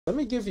Let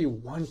me give you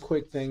one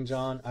quick thing,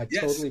 John. I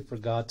Yes, totally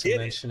forgot to hit it.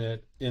 mention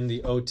it in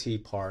the OT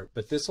part,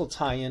 but this will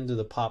tie into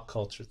the pop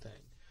culture thing.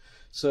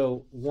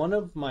 So, one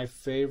of my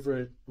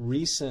favorite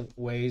recent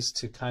ways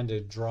to kind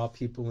of draw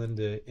people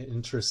into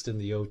interest in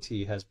the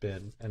OT has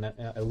been, and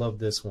I love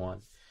this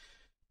one.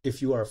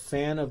 If you are a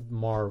fan of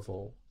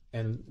Marvel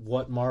and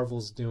what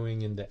Marvel's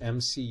doing in the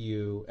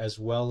MCU, as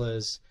well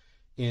as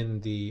in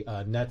the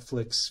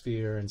Netflix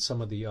sphere and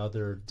some of the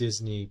other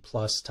Disney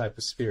Plus type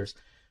of spheres,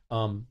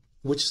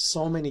 which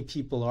so many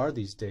people are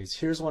these days.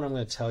 Here's what I'm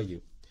going to tell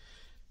you.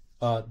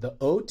 The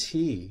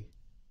OT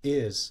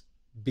is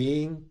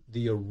being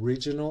the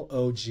original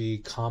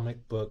OG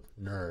comic book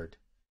nerd.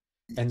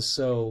 And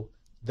so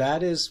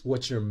that is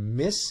what you're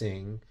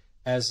missing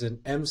as an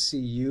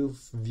MCU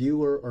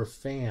viewer or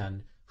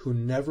fan who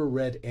never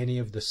read any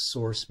of the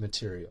source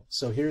material.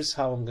 So here's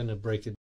how I'm going to break it